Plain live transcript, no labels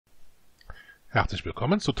Herzlich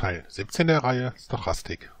willkommen zu Teil 17 der Reihe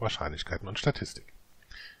Stochastik, Wahrscheinlichkeiten und Statistik.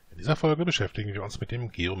 In dieser Folge beschäftigen wir uns mit dem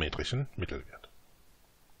geometrischen Mittelwert.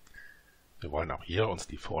 Wir wollen auch hier uns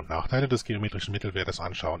die Vor- und Nachteile des geometrischen Mittelwertes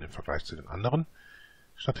anschauen im Vergleich zu den anderen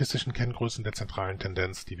statistischen Kenngrößen der zentralen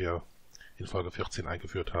Tendenz, die wir in Folge 14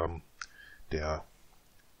 eingeführt haben. Der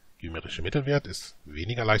geometrische Mittelwert ist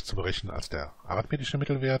weniger leicht zu berechnen als der arithmetische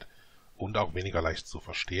Mittelwert und auch weniger leicht zu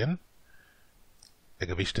verstehen. Er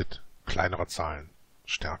gewichtet kleinere Zahlen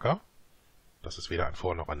stärker. Das ist weder ein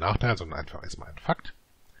Vor- noch ein Nachteil, sondern einfach erstmal ein Fakt.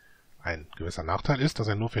 Ein gewisser Nachteil ist, dass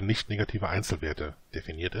er nur für nicht negative Einzelwerte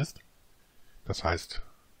definiert ist. Das heißt,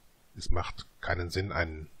 es macht keinen Sinn,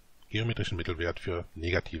 einen geometrischen Mittelwert für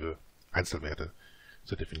negative Einzelwerte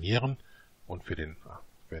zu definieren. Und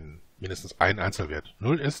wenn mindestens ein Einzelwert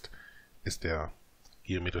 0 ist, ist der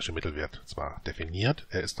geometrische Mittelwert zwar definiert,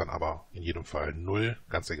 er ist dann aber in jedem Fall 0,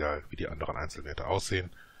 ganz egal wie die anderen Einzelwerte aussehen.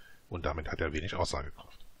 Und damit hat er wenig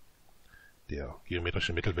Aussagekraft. Der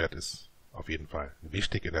geometrische Mittelwert ist auf jeden Fall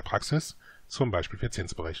wichtig in der Praxis, zum Beispiel für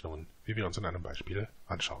Zinsberechnungen, wie wir uns in einem Beispiel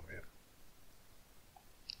anschauen werden.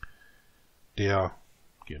 Der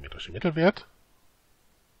geometrische Mittelwert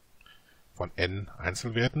von n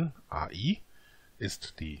Einzelwerten, AI,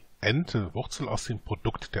 ist die n-te Wurzel aus dem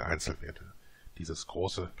Produkt der Einzelwerte. Dieses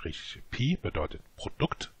große griechische Pi bedeutet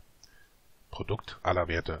Produkt aller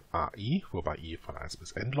Werte AI, wobei i von 1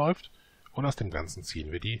 bis n läuft, und aus dem Ganzen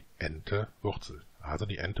ziehen wir die n-te Wurzel, also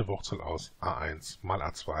die n-te Wurzel aus a1 mal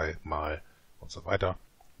a2 mal und so weiter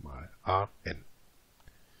mal an.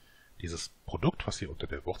 Dieses Produkt, was hier unter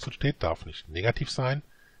der Wurzel steht, darf nicht negativ sein,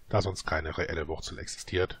 da sonst keine reelle Wurzel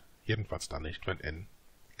existiert, jedenfalls dann nicht, wenn n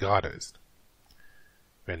gerade ist.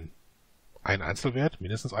 Wenn ein Einzelwert,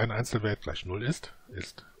 mindestens ein Einzelwert gleich 0 ist,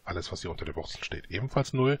 ist alles, was hier unter der Wurzel steht,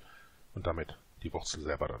 ebenfalls 0, und damit die Wurzel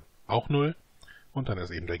selber dann auch 0, und dann ist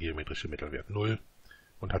eben der geometrische Mittelwert 0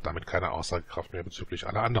 und hat damit keine Aussagekraft mehr bezüglich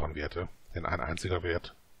aller anderen Werte, denn ein einziger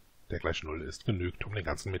Wert, der gleich 0 ist, genügt, um den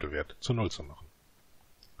ganzen Mittelwert zu 0 zu machen.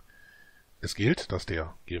 Es gilt, dass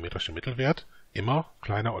der geometrische Mittelwert immer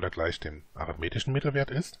kleiner oder gleich dem arithmetischen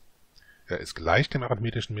Mittelwert ist. Er ist gleich dem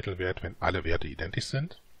arithmetischen Mittelwert, wenn alle Werte identisch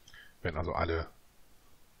sind, wenn AI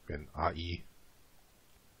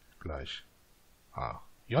gleich AJ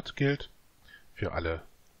gilt, für alle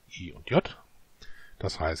I und J.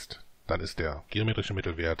 Das heißt, dann ist der geometrische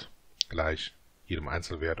Mittelwert gleich jedem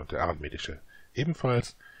Einzelwert und der arithmetische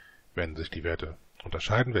ebenfalls. Wenn sich die Werte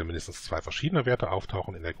unterscheiden, wenn mindestens zwei verschiedene Werte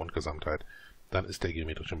auftauchen in der Grundgesamtheit, dann ist der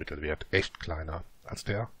geometrische Mittelwert echt kleiner als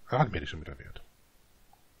der arithmetische Mittelwert.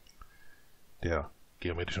 Der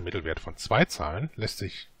geometrische Mittelwert von zwei Zahlen lässt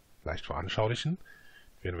sich leicht veranschaulichen.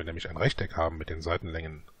 Wenn wir nämlich ein Rechteck haben mit den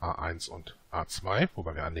Seitenlängen a1 und a2,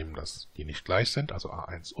 wobei wir annehmen, dass die nicht gleich sind, also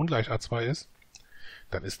a1 ungleich a2 ist,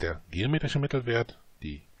 dann ist der geometrische Mittelwert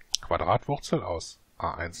die Quadratwurzel aus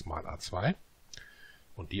a1 mal a2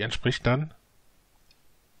 und die entspricht dann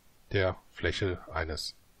der Fläche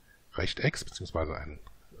eines Rechtecks, beziehungsweise ein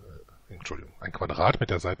Quadrat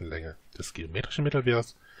mit der Seitenlänge des geometrischen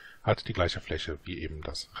Mittelwerts hat die gleiche Fläche wie eben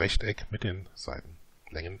das Rechteck mit den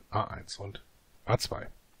Seitenlängen a1 und a2.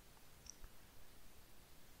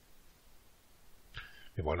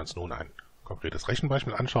 Wir wollen uns nun ein konkretes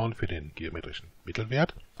Rechenbeispiel anschauen für den geometrischen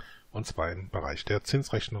Mittelwert, und zwar im Bereich der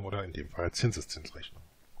Zinsrechnung oder in dem Fall Zinseszinsrechnung.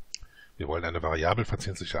 Wir wollen eine variabel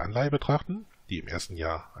verzinsliche Anleihe betrachten, die im ersten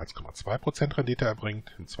Jahr 1,2% Rendite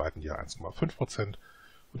erbringt, im zweiten Jahr 1,5%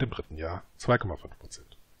 und im dritten Jahr 2,5%.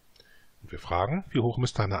 Und wir fragen, wie hoch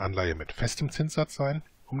müsste eine Anleihe mit festem Zinssatz sein,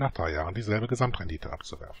 um nach 3 Jahren dieselbe Gesamtrendite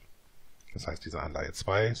abzuwerfen. Das heißt, diese Anleihe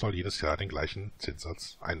 2 soll jedes Jahr den gleichen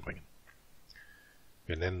Zinssatz einbringen.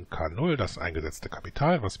 Wir nennen K0 das eingesetzte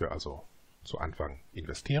Kapital, was wir also zu Anfang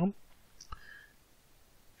investieren.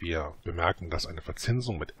 Wir bemerken, dass eine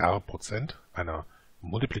Verzinsung mit R% einer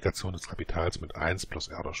Multiplikation des Kapitals mit 1 plus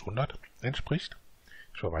R durch 100 entspricht.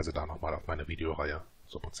 Ich verweise da nochmal auf meine Videoreihe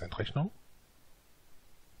zur Prozentrechnung.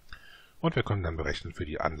 Und wir können dann berechnen für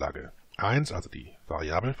die Anlage 1, also die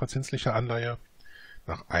variabel verzinsliche Anleihe,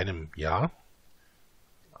 nach einem Jahr,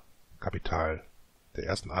 Kapital der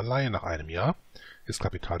ersten Anleihe nach einem Jahr, ist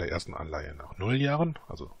Kapital der ersten Anleihe nach 0 Jahren,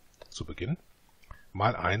 also zu Beginn,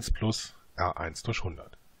 mal 1 plus R1 durch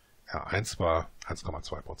 100. R1 war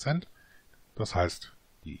 1,2%, das heißt,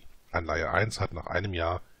 die Anleihe 1 hat nach einem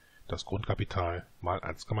Jahr das Grundkapital mal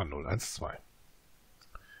 1,012.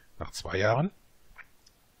 Nach 2 Jahren,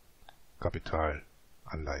 Kapital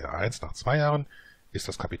Anleihe 1 nach 2 Jahren, ist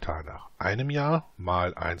das Kapital nach einem Jahr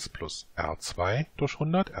mal 1 plus R2 durch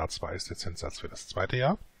 100. R2 ist der Zinssatz für das zweite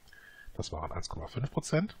Jahr. Das waren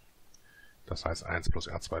 1,5%. Das heißt 1 plus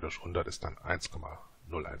R2 durch 100 ist dann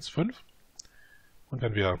 1,015. Und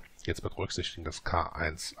wenn wir jetzt berücksichtigen, dass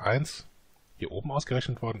K11 hier oben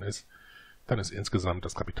ausgerechnet worden ist, dann ist insgesamt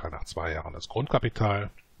das Kapital nach 2 Jahren das Grundkapital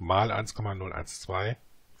mal 1,012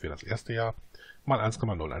 für das erste Jahr mal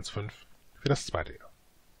 1,015 für das zweite Jahr.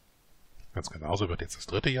 Ganz genauso wird jetzt das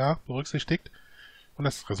dritte Jahr berücksichtigt und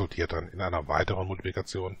das resultiert dann in einer weiteren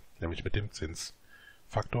Multiplikation, nämlich mit dem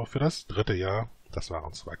Zinsfaktor für das dritte Jahr, das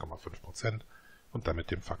waren 2,5% und dann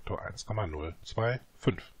mit dem Faktor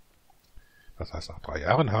 1,025. Das heißt, nach 3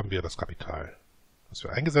 Jahren haben wir das Kapital, das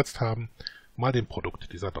wir eingesetzt haben, mal dem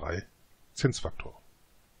Produkt dieser 3 Zinsfaktoren.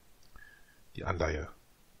 Die Anleihe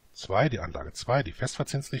 2, die Anlage 2, die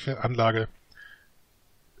festverzinsliche Anlage,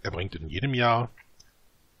 erbringt in jedem Jahr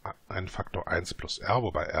einen Faktor 1 plus r,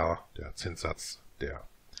 wobei r der Zinssatz der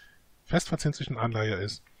festverzinslichen Anleihe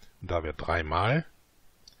ist. Und da wir 3 Mal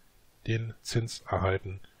den Zins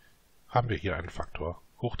erhalten, haben wir hier einen Faktor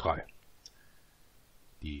hoch 3.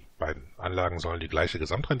 Die beiden Anlagen sollen die gleiche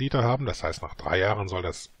Gesamtrendite haben, das heißt, nach 3 Jahren soll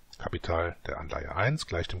das Kapital der Anleihe 1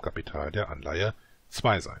 gleich dem Kapital der Anleihe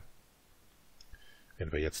 2 sein.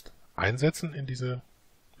 Wenn wir jetzt einsetzen in diese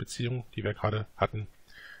Beziehung, die wir gerade hatten,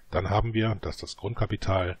 dann haben wir, dass das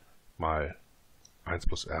Grundkapital mal 1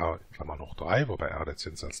 plus r in Klammern hoch 3, wobei r der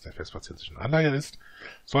Zinssatz der festverzinslichen Anleihe ist,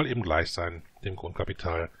 soll eben gleich sein dem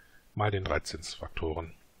Grundkapital mal den 3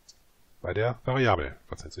 Zinsfaktoren bei der variabel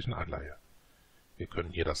verzinslichen Anleihe. Wir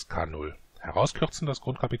können hier das K0 herauskürzen, das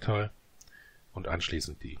Grundkapital, und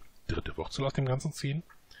anschließend die dritte Wurzel aus dem Ganzen ziehen.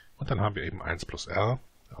 Und dann haben wir eben 1 plus r,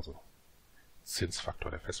 also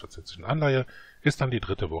Zinsfaktor der festverzinslichen Anleihe, ist dann die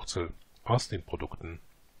dritte Wurzel aus den Produkten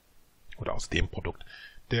oder aus dem Produkt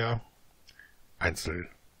der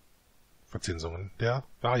Einzelverzinsungen der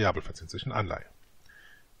variabelverzinslichen Anleihe.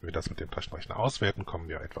 Wenn wir das mit dem Taschenrechner auswerten, kommen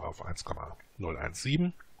wir etwa auf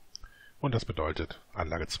 1,017 und das bedeutet,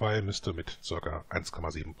 Anlage 2 müsste mit ca.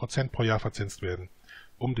 1,7% pro Jahr verzinst werden,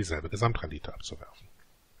 um dieselbe Gesamtrendite abzuwerfen.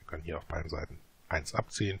 Wir können hier auf beiden Seiten 1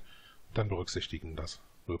 abziehen und dann berücksichtigen, dass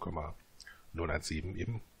 0,017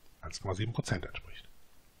 eben 1,7% entspricht.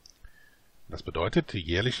 Das bedeutet, die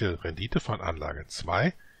jährliche Rendite von Anlage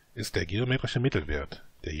 2 ist der geometrische Mittelwert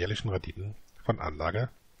der jährlichen Renditen von Anlage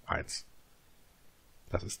 1.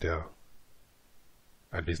 Das ist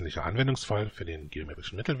ein wesentlicher Anwendungsfall für den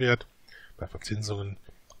geometrischen Mittelwert. Bei Verzinsungen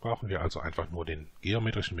brauchen wir also einfach nur den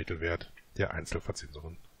geometrischen Mittelwert der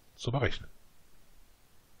Einzelverzinsungen zu berechnen.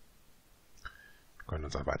 Wir können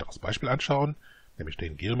uns ein weiteres Beispiel anschauen, nämlich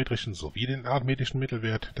den geometrischen sowie den arithmetischen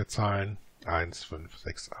Mittelwert der Zahlen 1, 5,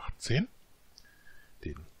 6, 8, 10.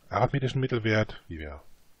 Den arithmetischen Mittelwert, wie wir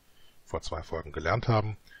vor 2 Folgen gelernt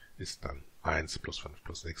haben, ist dann 1 plus 5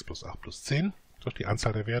 plus 6 plus 8 plus 10 durch die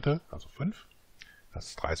Anzahl der Werte, also 5. Das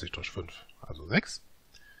ist 30 durch 5, also 6.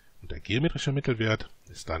 Und der geometrische Mittelwert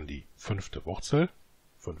ist dann die 5. Wurzel,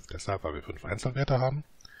 5 deshalb, weil wir 5 Einzelwerte haben,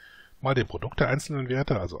 mal dem Produkt der einzelnen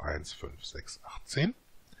Werte, also 1, 5, 6, 8, 10.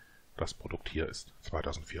 Das Produkt hier ist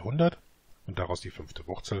 2400 und daraus die 5.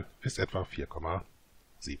 Wurzel ist etwa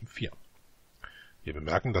 4,74. Wir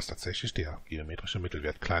bemerken, dass tatsächlich der geometrische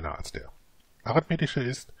Mittelwert kleiner als der arithmetische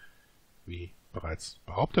ist, wie bereits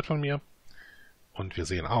behauptet von mir. Und wir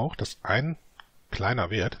sehen auch, dass ein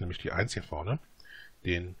kleiner Wert, nämlich die 1 hier vorne,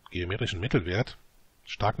 den geometrischen Mittelwert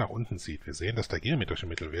stark nach unten zieht. Wir sehen, dass der geometrische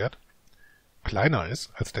Mittelwert kleiner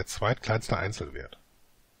ist als der zweitkleinste Einzelwert.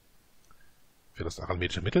 Für das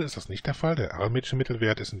arithmetische Mittel ist das nicht der Fall. Der arithmetische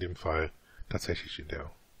Mittelwert ist in dem Fall tatsächlich in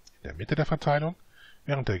der Mitte der Verteilung,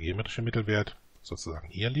 während der geometrische Mittelwert sozusagen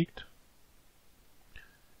hier liegt,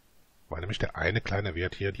 weil nämlich der eine kleine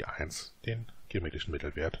Wert hier, die 1, den geometrischen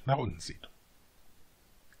Mittelwert nach unten zieht.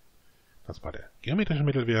 Das war der geometrische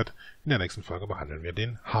Mittelwert. In der nächsten Folge behandeln wir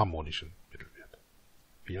den harmonischen Mittelwert.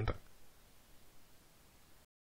 Vielen Dank.